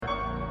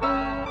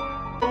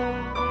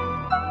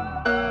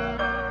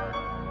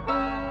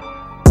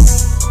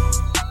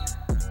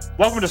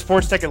Welcome to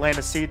Sports Tech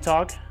Atlanta Seed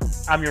Talk.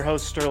 I'm your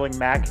host, Sterling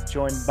Mack,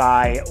 joined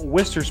by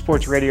Worcester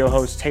Sports Radio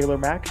host Taylor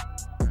Mack.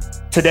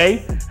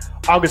 Today,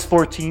 August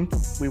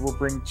 14th, we will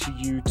bring to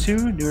you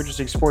two new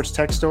interesting sports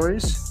tech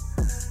stories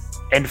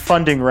and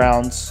funding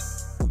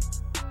rounds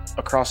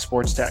across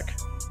sports tech.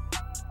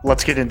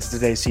 Let's get into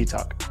today's Seed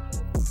Talk.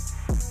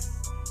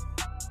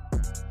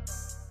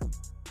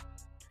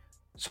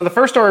 So the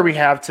first story we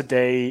have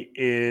today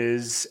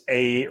is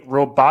a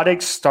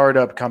robotics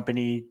startup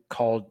company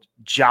called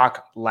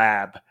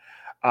JockLab.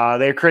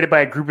 They are created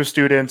by a group of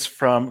students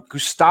from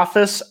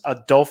Gustavus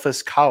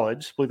Adolphus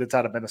College, I believe that's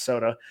out of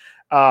Minnesota.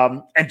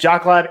 And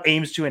JockLab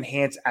aims to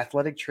enhance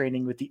athletic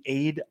training with the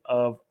aid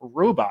of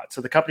robots.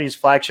 So the company's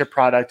flagship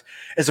product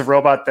is a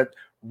robot that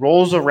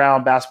rolls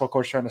around basketball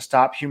courts trying to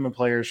stop human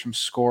players from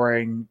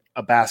scoring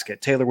a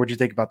basket. Taylor, what do you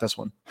think about this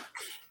one?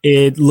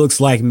 It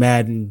looks like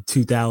Madden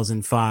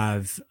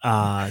 2005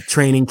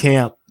 training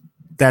camp.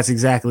 That's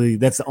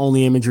the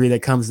only imagery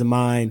that comes to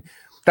mind.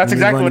 That's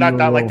exactly what I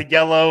thought. Like the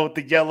yellow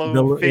figures.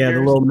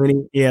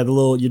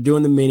 You're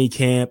doing the mini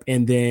camp,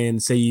 and then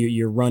say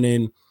you're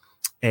running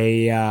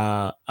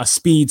a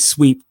speed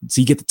sweep. So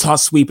you get the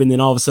toss sweep, and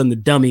then all of a sudden the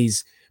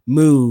dummies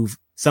move.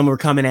 Some are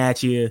coming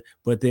at you,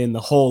 but then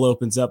the hole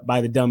opens up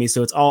by the dummy.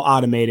 So it's all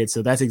automated.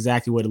 So that's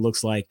exactly what it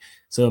looks like.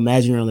 So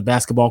imagine you're on the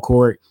basketball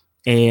court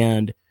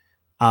and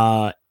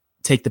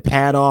take the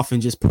pad off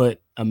and just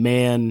put a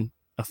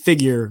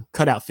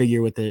cutout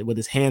figure with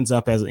his hands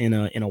up as in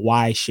a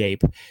Y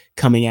shape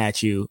coming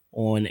at you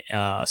on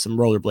some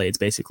rollerblades,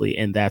 basically,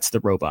 and that's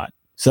the robot.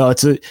 So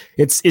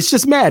it's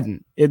just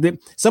Madden.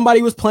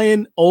 Somebody was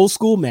playing old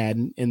school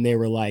Madden, and they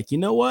were like, you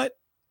know what,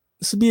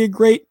 this would be a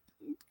great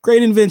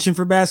invention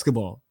for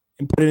basketball,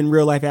 and put it in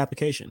real life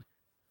application.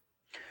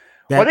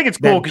 I think it's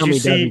cool because you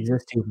see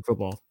exist too for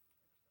football.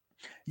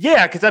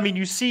 Yeah, because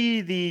you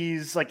see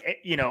these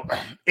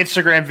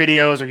Instagram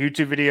videos or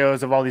YouTube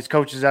videos of all these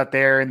coaches out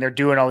there, and they're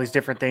doing all these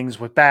different things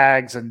with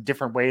bags and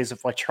different ways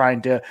of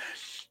trying to,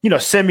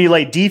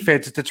 simulate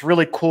defense. It's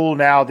really cool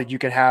now that you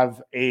can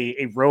have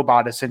a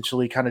robot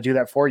essentially kind of do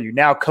that for you.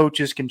 Now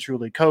coaches can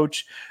truly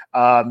coach,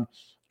 and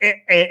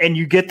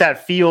you get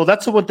that feel.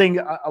 That's the one thing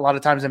a lot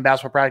of times in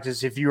basketball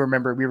practice. If you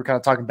remember, we were kind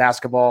of talking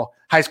basketball,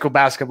 high school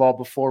basketball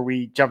before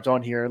we jumped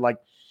on here.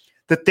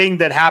 The thing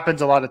that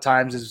happens a lot of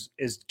times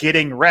is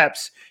getting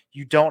reps.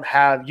 You don't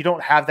have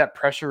that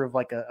pressure of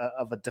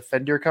a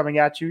defender coming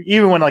at you.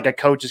 Even when a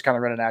coach is kind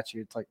of running at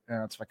you, it's like,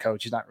 it's my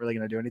coach. He's not really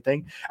going to do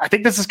anything. I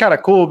think this is kind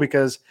of cool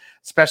because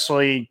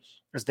especially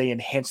as they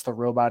enhance the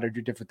robot or do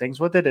different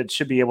things with it, it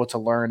should be able to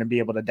learn and be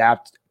able to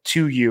adapt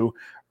to you,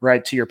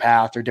 right, to your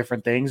path or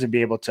different things, and be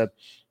able to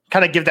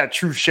kind of give that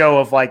true show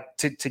of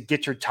to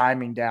get your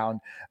timing down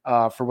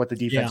for what the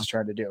defense is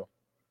trying to do.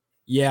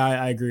 Yeah,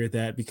 I agree with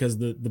that, because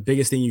the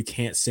biggest thing you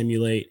can't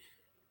simulate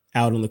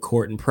out on the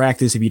court in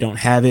practice, if you don't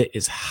have it,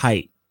 is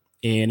height.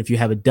 And if you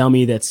have a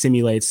dummy that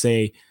simulates,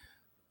 say,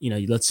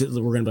 we're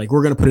going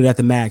to put it at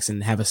the max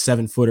and have a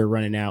 7-footer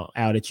running out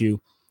at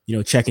you,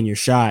 checking your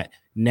shot.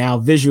 Now,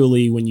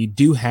 visually, when you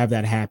do have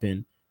that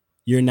happen,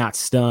 you're not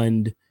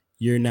stunned.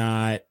 You're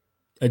not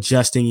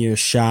adjusting your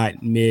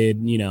shot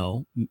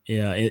in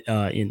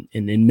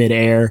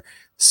midair.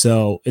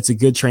 So it's a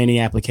good training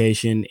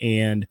application,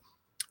 and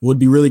would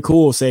be really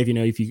cool, say,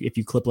 if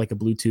you clip a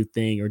Bluetooth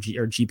thing or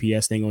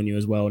GPS thing on you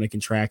as well, and it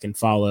can track and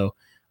follow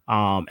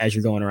as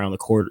you're going around the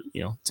court,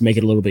 to make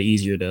it a little bit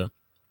easier to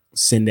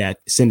send at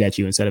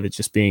you instead of it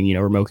just being,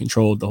 remote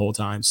controlled the whole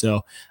time.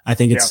 So I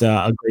think it's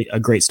a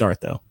great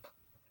start, though.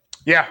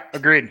 Yeah,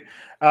 agreed.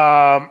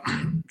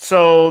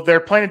 So they're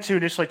planning to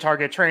initially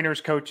target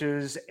trainers,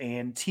 coaches,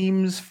 and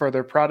teams for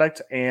their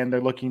product, and they're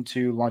looking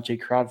to launch a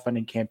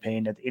crowdfunding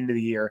campaign at the end of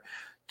the year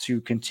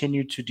to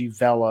continue to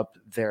develop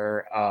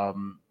their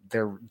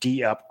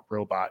D-Up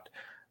robot.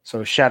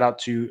 So shout out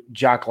to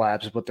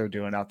JockLab is what they're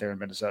doing out there in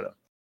Minnesota.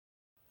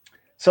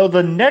 So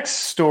the next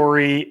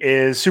story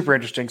is super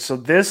interesting. So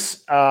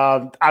this,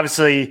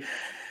 obviously,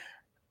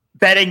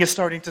 betting is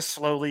starting to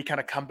slowly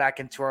kind of come back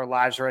into our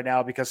lives right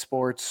now because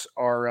sports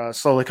are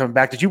slowly coming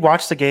back. Did you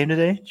watch the game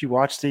today? Did you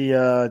watch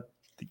the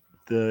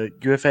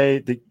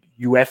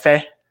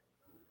UEFA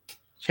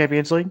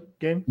Champions League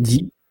game?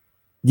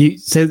 You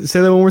say that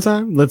one more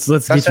time. Let's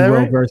get you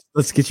well versed.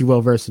 Let's get you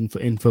well versed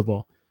in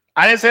football.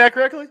 I didn't say that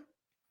correctly.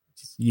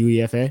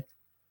 UEFA.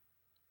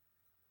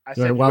 I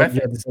said why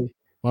UEFA.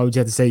 Why would you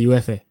have to say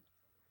UEFA?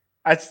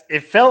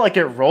 It felt like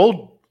it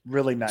rolled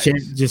really nice.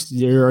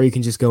 Or you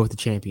can just go with the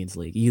Champions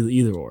League.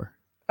 Either or.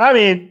 I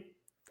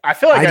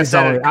feel like I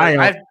said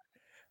it.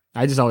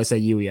 I just always say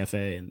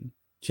UEFA and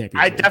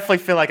Champions League. I definitely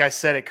feel like I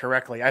said it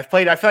correctly. I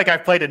feel like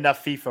I've played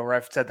enough FIFA where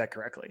I've said that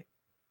correctly.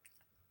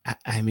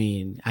 I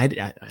maybe.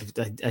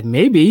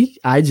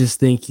 I just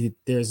think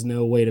there's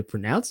no way to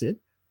pronounce it.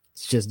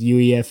 It's just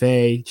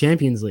UEFA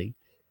Champions League.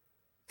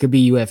 Could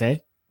be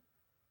UFA.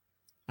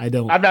 I've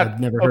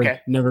never heard. Okay.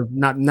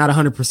 Not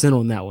 100%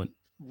 on that one.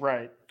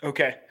 Right.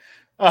 Okay.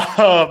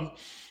 So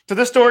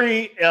this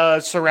story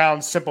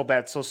surrounds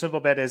SimpleBet. So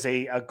SimpleBet is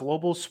a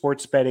global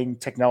sports betting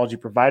technology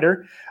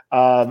provider.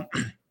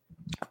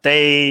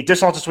 They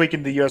just launched this week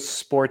in the U.S.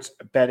 sports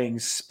betting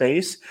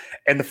space,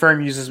 and the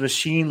firm uses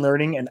machine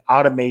learning and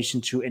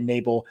automation to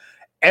enable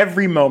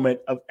every moment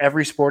of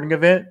every sporting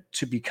event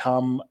to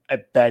become a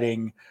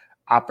betting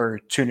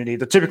opportunity.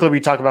 Typically, we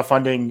talk about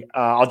funding.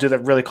 I'll do that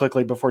really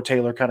quickly before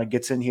Taylor kind of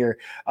gets in here.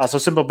 So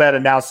SimpleBet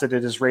announced that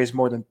it has raised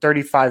more than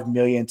 $35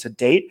 million to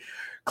date,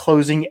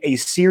 closing a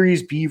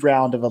Series B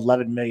round of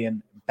 $11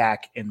 million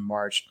back in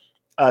March.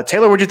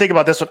 Taylor, what do you think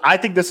about this one? I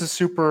think this is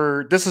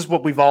super. This is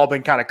what we've all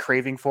been kind of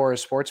craving for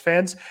as sports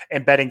fans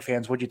and betting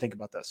fans. What do you think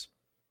about this?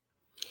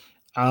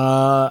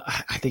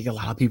 I think a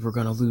lot of people are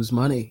going to lose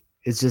money.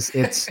 It's just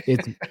it's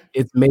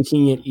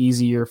making it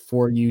easier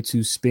for you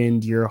to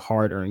spend your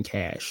hard-earned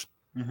cash.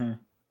 Mm-hmm.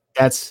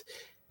 That's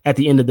at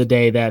the end of the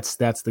day. That's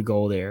the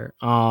goal there.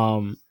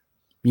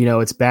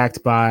 It's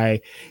backed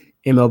by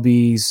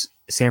MLB's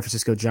San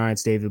Francisco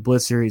Giants, David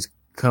Blitzer. He's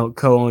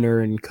co-owner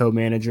and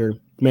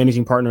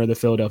managing partner of the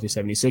Philadelphia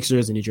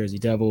 76ers, the New Jersey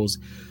Devils,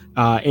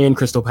 and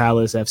Crystal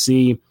Palace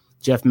FC.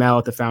 Jeff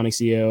Mallett, the founding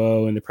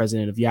COO and the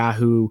president of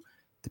Yahoo,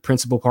 the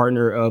principal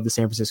partner of the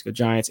San Francisco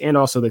Giants, and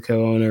also the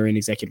co-owner and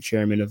executive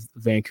chairman of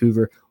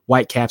Vancouver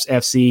Whitecaps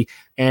FC,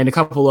 and a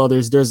couple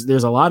others.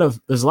 There's a lot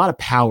of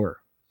power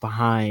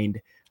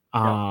behind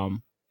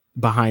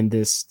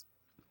this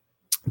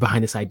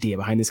idea,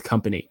 behind this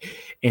company,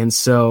 and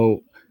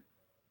so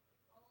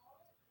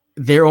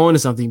they're on to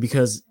something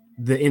because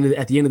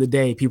at the end of the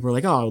day, people are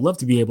like, oh, I'd love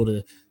to be able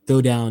to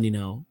throw down,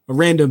 a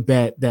random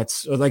bet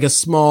that's like a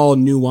small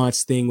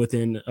nuanced thing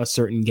within a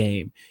certain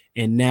game.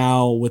 And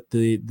now with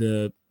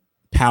the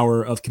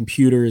power of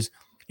computers,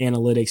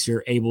 analytics,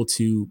 you're able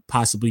to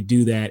possibly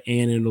do that,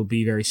 and it'll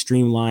be very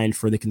streamlined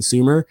for the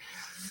consumer.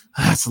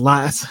 That's a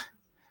lot.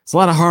 It's a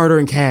lot of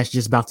hard-earned cash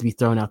just about to be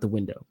thrown out the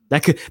window.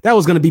 That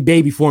was going to be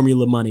baby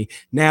formula money.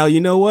 Now you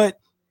know what?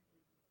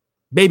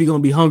 Baby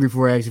going to be hungry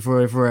for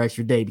an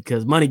extra day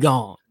because money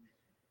gone.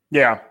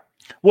 Yeah.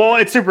 Well,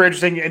 it's super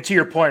interesting. And to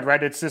your point,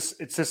 right? It's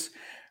this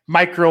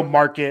micro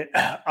market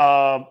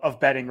of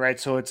betting, right?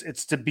 So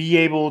it's to be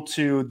able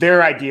to,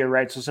 their idea,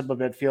 right? So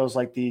SimpleBet feels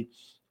like the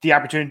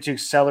opportunity to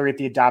accelerate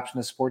the adoption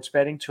of sports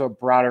betting to a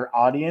broader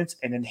audience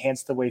and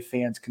enhance the way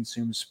fans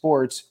consume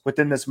sports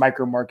within this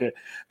micro market.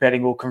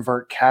 Betting will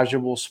convert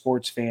casual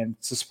sports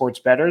fans to sports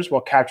bettors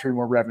while capturing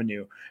more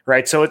revenue,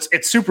 right? So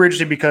it's super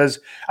interesting because,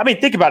 I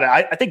mean, think about it.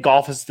 I think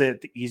golf is the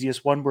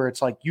easiest one where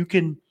it's like you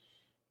can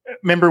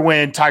remember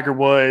when Tiger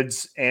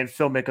Woods and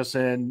Phil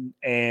Mickelson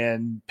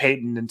and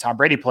Peyton and Tom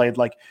Brady played,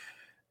 like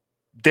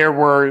there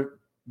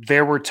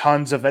was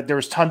tons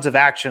of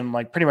action,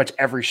 like pretty much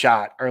every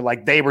shot, or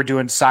like they were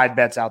doing side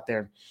bets out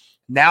there.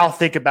 Now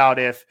think about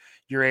if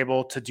you're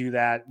able to do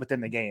that within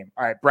the game.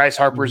 All right, Bryce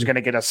Harper is going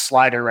to get a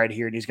slider right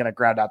here and he's going to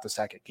ground out the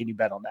second. Can you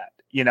bet on that?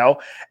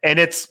 And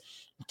it's,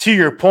 to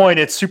your point,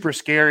 it's super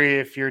scary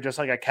if you're just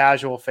like a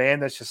casual fan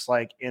that's just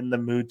like in the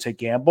mood to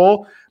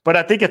gamble. But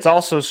I think it's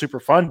also super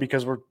fun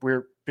because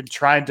we're been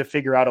trying to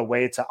figure out a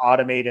way to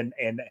automate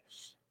and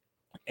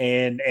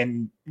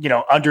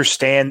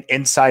understand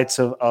insights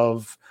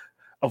of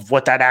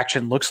what that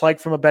action looks like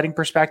from a betting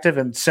perspective.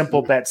 And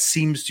SimpleBet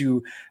seems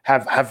to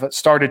have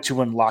started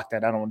to unlock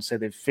that. I don't want to say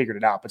they've figured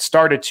it out, but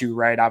started to,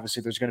 right?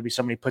 Obviously there's going to be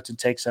so many puts and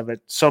takes of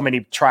it, so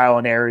many trial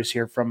and errors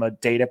here from a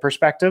data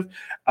perspective.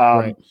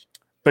 Right.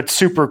 But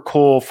super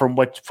cool from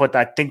what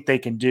I think they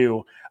can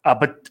do.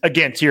 But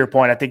again, to your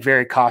point, I think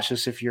very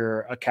cautious if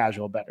you're a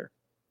casual bettor.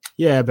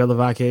 Yeah,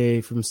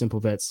 Belavake from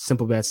SimpleBet's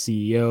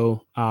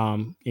CEO,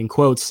 in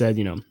quotes, said,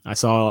 I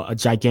saw a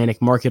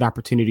gigantic market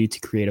opportunity to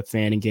create a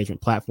fan engagement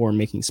platform,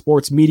 making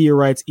sports media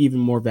rights even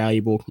more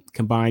valuable,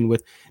 combined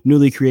with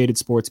newly created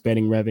sports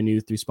betting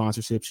revenue through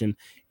sponsorships and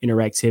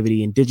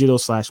interactivity in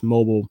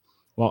digital/mobile,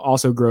 while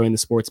also growing the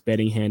sports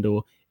betting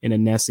handle in a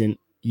nascent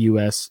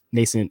U.S.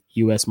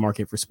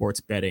 market for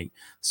sports betting.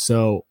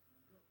 So,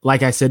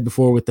 like I said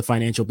before, with the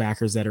financial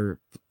backers that are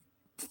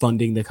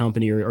funding the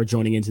company or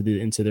joining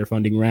into their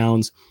funding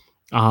rounds,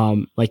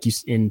 like you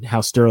and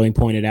how Sterling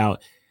pointed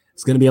out,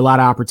 it's going to be a lot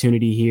of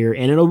opportunity here,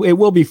 and it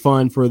will be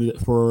fun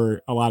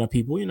for a lot of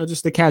people.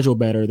 Just the casual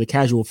bettor, the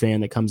casual fan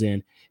that comes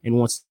in and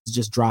wants to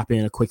just drop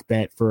in a quick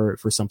bet for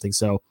something.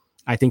 So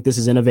I think this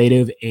is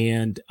innovative,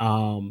 and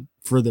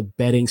for the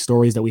betting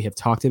stories that we have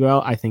talked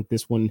about, I think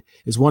this one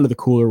is one of the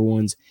cooler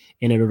ones,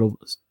 and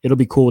it'll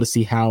be cool to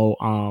see how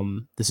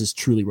this is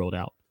truly rolled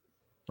out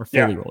or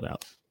fully rolled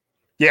out.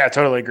 Yeah, I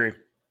totally agree.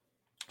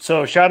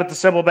 So shout out to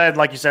SimpleBet.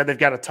 Like you said, they've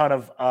got a ton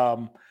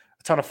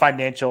of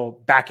financial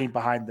backing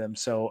behind them.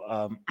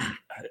 So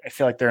I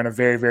feel like they're in a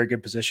very, very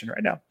good position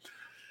right now.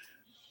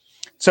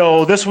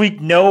 So this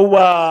week,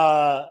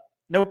 no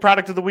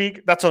product of the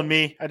week. That's on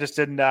me. I just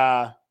didn't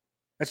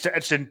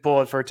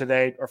pull it for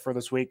today or for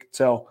this week.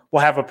 So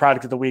we'll have a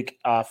product of the week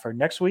for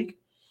next week.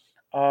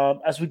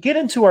 As we get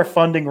into our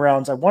funding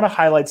rounds, I want to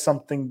highlight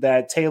something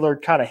that Taylor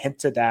kind of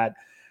hinted at.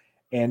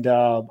 And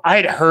I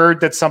had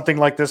heard that something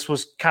like this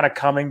was kind of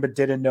coming, but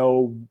didn't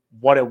know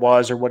what it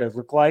was or what it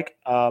looked like.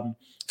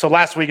 So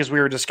last week, as we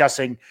were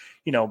discussing,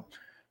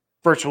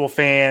 virtual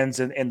fans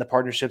and the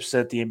partnerships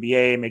that the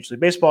NBA and Major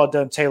League Baseball had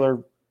done,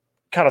 Taylor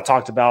kind of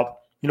talked about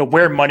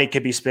where money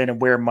could be spent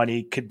and where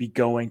money could be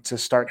going to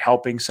start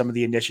helping some of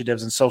the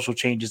initiatives and social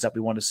changes that we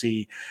want to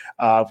see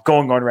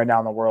going on right now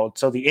in the world.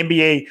 So the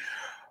NBA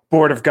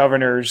Board of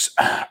Governors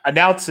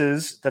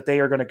announces that they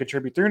are going to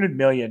contribute $300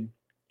 million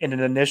in an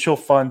initial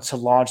fund to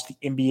launch the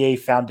NBA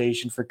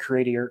Foundation for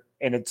Creator.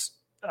 And it's,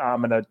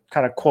 I'm going to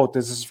kind of quote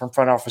this. This is from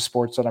Front Office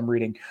Sports that I'm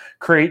reading.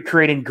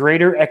 Creating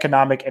greater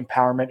economic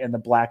empowerment in the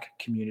Black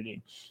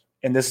community.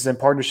 And this is in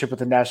partnership with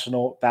the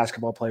National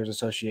Basketball Players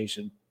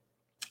Association.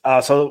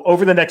 So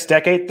over the next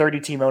decade, 30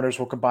 team owners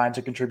will combine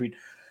to contribute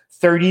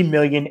 $30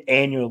 million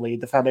annually.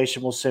 The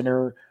foundation will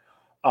center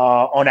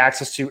on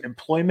access to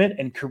employment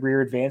and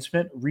career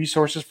advancement,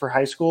 resources for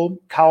high school,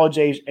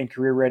 college-age, and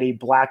career-ready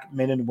Black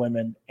men and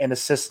women, and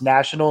assist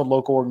national and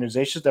local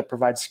organizations that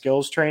provide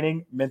skills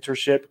training,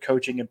 mentorship,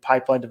 coaching, and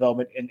pipeline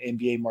development in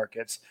NBA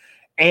markets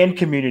and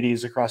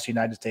communities across the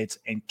United States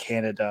and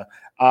Canada.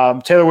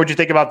 Taylor, what did you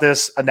think about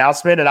this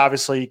announcement, and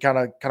obviously kind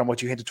of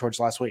what you hinted towards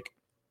last week?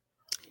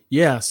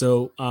 Yeah,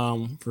 so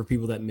for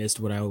people that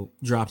missed what I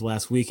dropped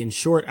last week, in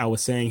short, I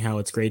was saying how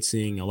it's great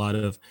seeing a lot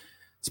of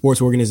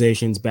sports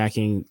organizations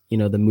backing,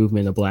 the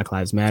movement of Black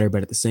Lives Matter.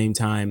 But at the same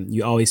time,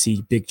 you always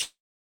see big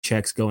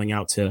checks going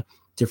out to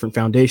different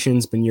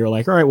foundations. But you're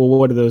like, all right, well,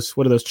 what are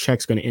those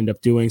checks going to end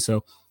up doing?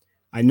 So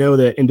I know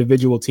that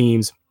individual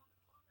teams,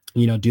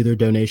 do their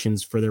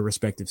donations for their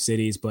respective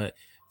cities. But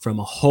from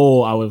a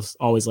whole, I was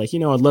always like,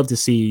 I'd love to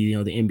see,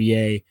 the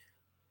NBA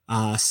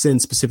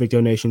send specific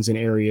donations in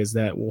areas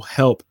that will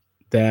help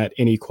that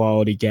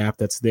inequality gap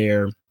that's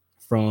there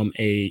from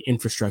a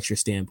infrastructure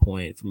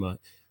standpoint, from a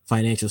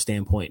financial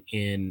standpoint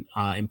in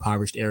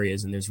impoverished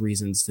areas. And there's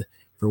reasons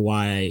for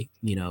why,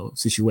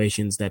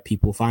 situations that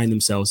people find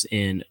themselves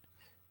in,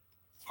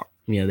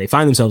 they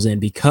find themselves in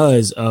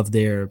because of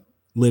their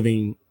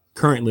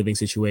current living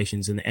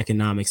situations and the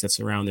economics that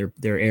surround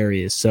their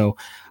areas. So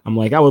I'm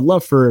like, I would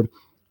love for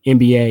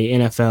NBA,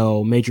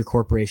 NFL, major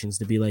corporations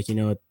to be like,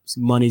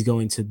 money's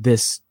going to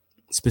this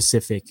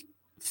specific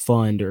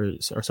fund or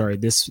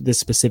this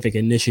specific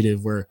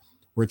initiative where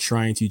we're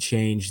trying to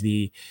change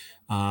the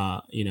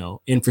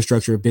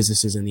infrastructure of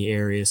businesses in the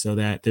area so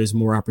that there's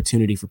more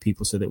opportunity for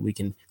people so that we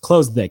can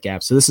close that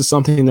gap. So this is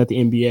something that the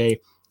NBA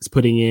is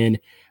putting in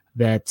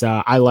that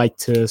I like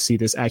to see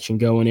this action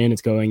going in.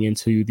 It's going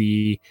into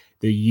the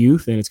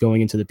youth, and it's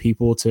going into the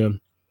people to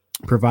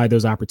provide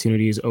those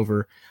opportunities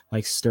over,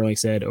 like Sterling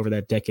said, over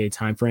that decade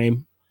time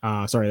frame.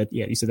 You said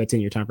that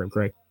 10-year time frame,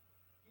 correct?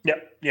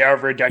 Yeah,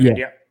 over a decade,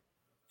 yeah.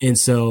 And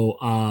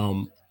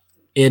so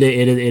it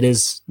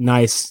is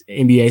nice.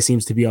 NBA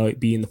seems to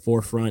be in the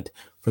forefront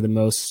for the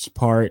most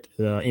part.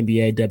 The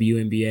NBA,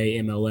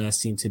 WNBA, MLS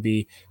seem to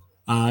be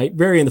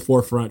very in the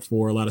forefront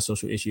for a lot of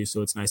social issues.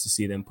 So it's nice to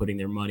see them putting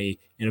their money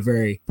in a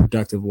very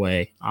productive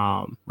way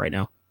right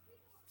now.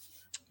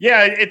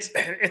 Yeah,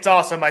 it's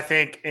awesome, I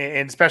think,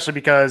 and especially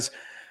because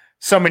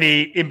so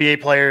many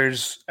NBA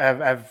players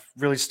have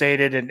really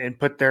stated and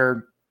put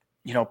their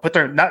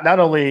not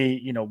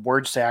only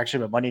words to action,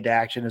 but money to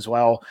action as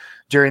well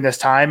during this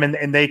time.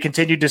 And they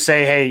continued to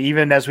say, hey,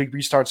 even as we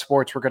restart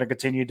sports, we're going to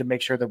continue to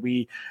make sure that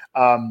we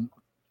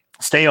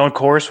stay on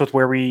course with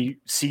where we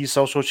see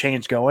social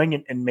change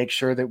going and make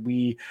sure that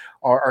we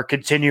are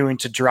continuing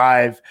to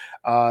drive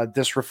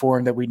this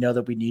reform that we know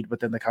that we need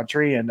within the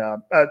country. And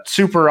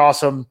super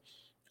awesome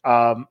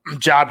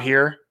job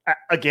here.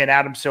 Again,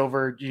 Adam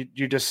Silver,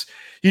 you just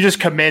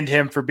commend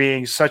him for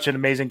being such an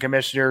amazing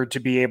commissioner to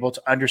be able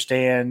to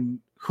understand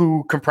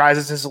who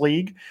comprises this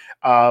league,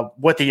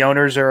 what the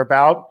owners are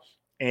about,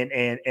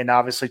 and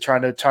obviously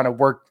trying to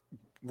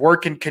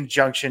work in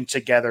conjunction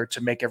together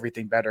to make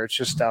everything better. It's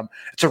just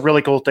it's a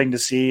really cool thing to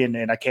see,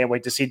 and I can't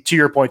wait to see, to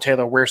your point,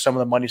 Taylor, where some of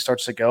the money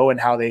starts to go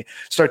and how they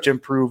start to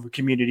improve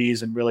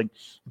communities and really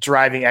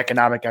driving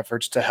economic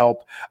efforts to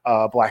help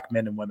Black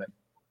men and women.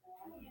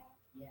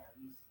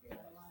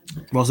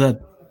 Well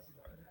said.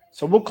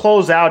 So we'll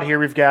close out here.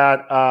 We've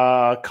got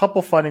a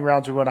couple funding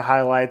rounds we want to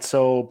highlight.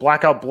 So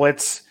Blackout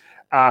Blitz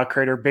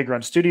creator Big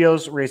Run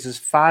Studios raises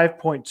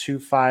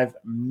 $5.25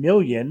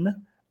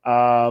 million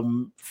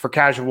for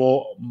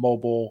casual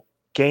mobile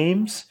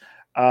games.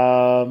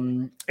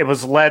 It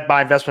was led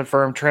by investment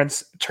firm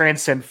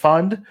Transcend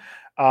Fund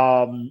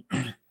and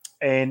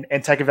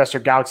tech investor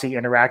Galaxy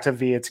Interactive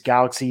via its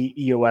Galaxy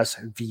EOS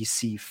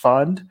VC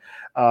Fund.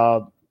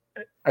 I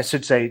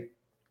should say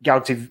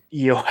Galaxy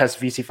EOS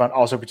VC Fund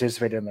also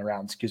participated in the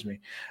round. Excuse me.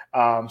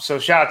 So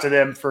shout out to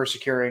them for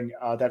securing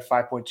that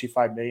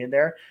 $5.25 million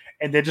there.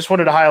 And they just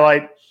wanted to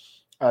highlight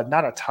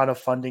not a ton of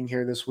funding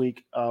here this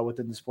week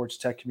within the sports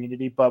tech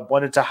community, but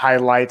wanted to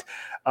highlight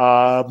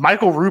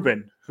Michael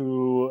Rubin,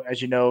 who,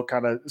 as you know,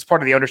 kind of is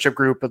part of the ownership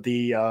group of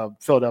the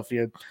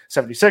Philadelphia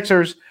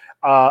 76ers,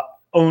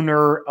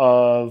 owner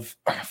of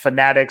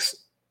Fanatics.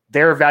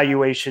 Their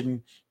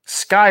valuation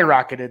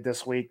skyrocketed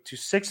this week to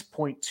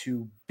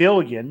 $6.2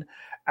 billion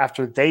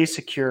after they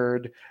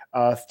secured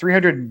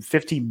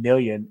 $350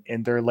 million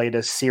in their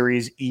latest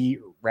Series E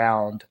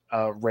round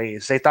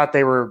raise. They thought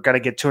they were going to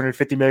get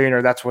 $250 million,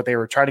 or that's what they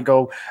were trying to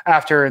go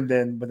after. And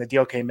then when the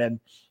deal came in,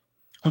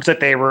 looks like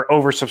they were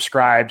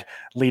oversubscribed,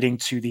 leading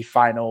to the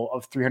final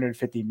of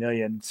 350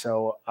 million.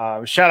 So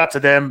shout out to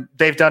them.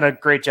 They've done a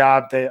great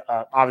job. They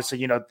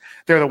obviously,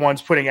 they're the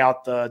ones putting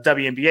out the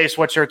WNBA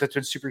sweatshirt that's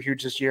been super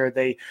huge this year.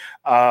 They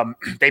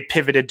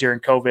pivoted during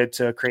COVID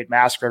to create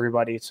masks for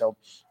everybody. So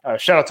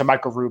shout out to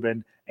Michael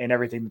Rubin and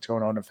everything that's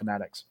going on in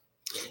Fanatics.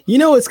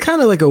 It's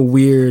kind of like a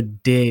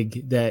weird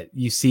dig that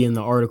you see in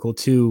the article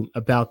too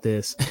about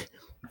this.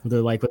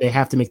 They're like, but they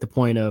have to make the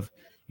point of,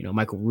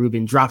 Michael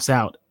Rubin drops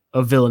out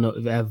of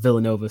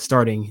Villanova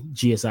starting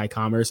GSI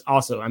Commerce.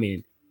 Also,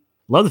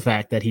 love the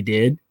fact that he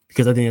did,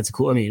 because I think that's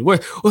cool.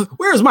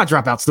 Where's my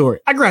dropout story?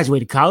 I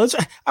graduated college.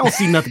 I don't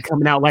see nothing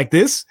coming out like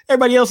this.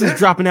 Everybody else is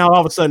dropping out all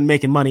of a sudden,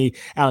 making money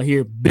out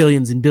here,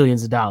 billions and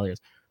billions of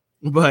dollars.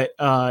 But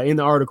in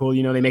the article,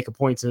 they make a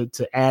point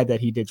to add that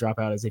he did drop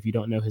out, as if you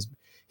don't know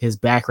his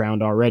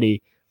background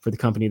already for the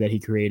company that he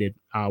created,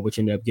 which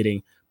ended up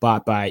getting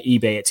bought by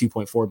eBay at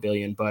 $2.4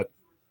 billion. But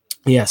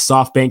yeah,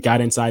 SoftBank got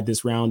inside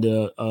this round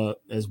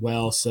as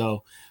well.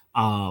 So,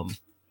 a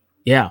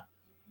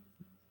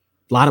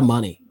lot of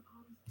money.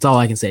 That's all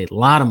I can say. A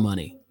lot of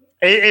money.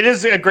 It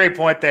is a great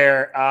point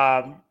there.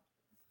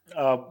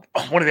 One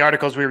of the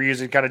articles we were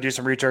using to kind of do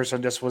some research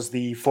on this was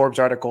the Forbes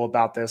article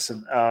about this.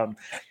 And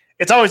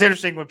it's always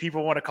interesting when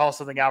people want to call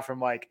something out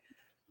from I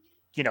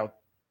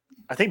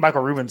think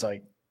Michael Rubin's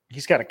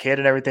he's got a kid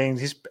and everything.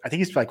 I think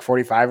he's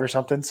 45 or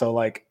something.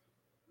 So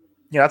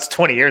that's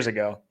 20 years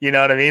ago. You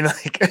know what I mean?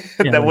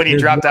 When he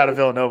dropped out of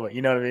Villanova,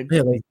 you know what I mean?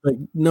 Yeah,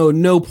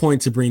 no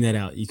point to bring that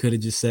out. You could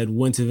have just said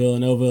went to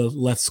Villanova,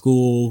 left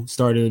school,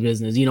 started a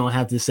business. You don't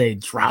have to say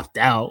dropped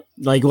out.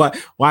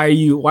 Why are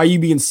you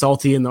being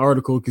salty in the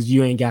article because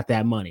you ain't got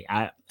that money?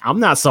 I'm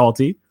not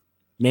salty.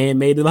 Man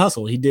made the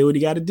hustle. He did what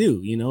he got to do.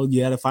 You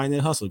got to find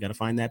that hustle. Got to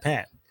find that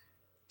path.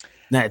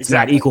 Now, it's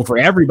not equal for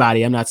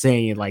everybody. I'm not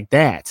saying it like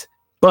that,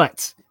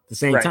 but at the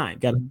same time,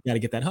 got to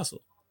get that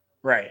hustle.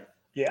 Right.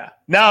 Yeah,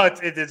 no,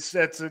 it's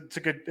a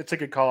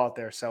good call out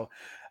there. So,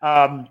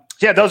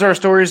 those are our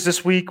stories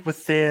this week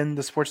within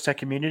the sports tech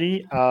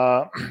community.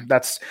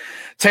 That's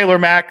Taylor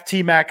Mac,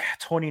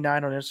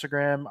 TMac29 on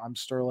Instagram. I'm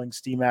Sterling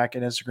SteeMac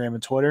on Instagram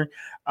and Twitter.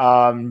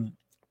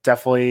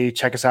 Definitely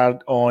check us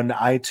out on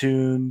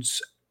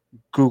iTunes,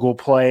 Google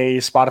Play,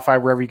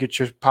 Spotify, wherever you get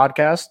your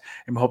podcast.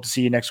 And we hope to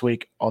see you next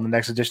week on the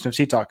next edition of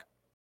Sea Talk.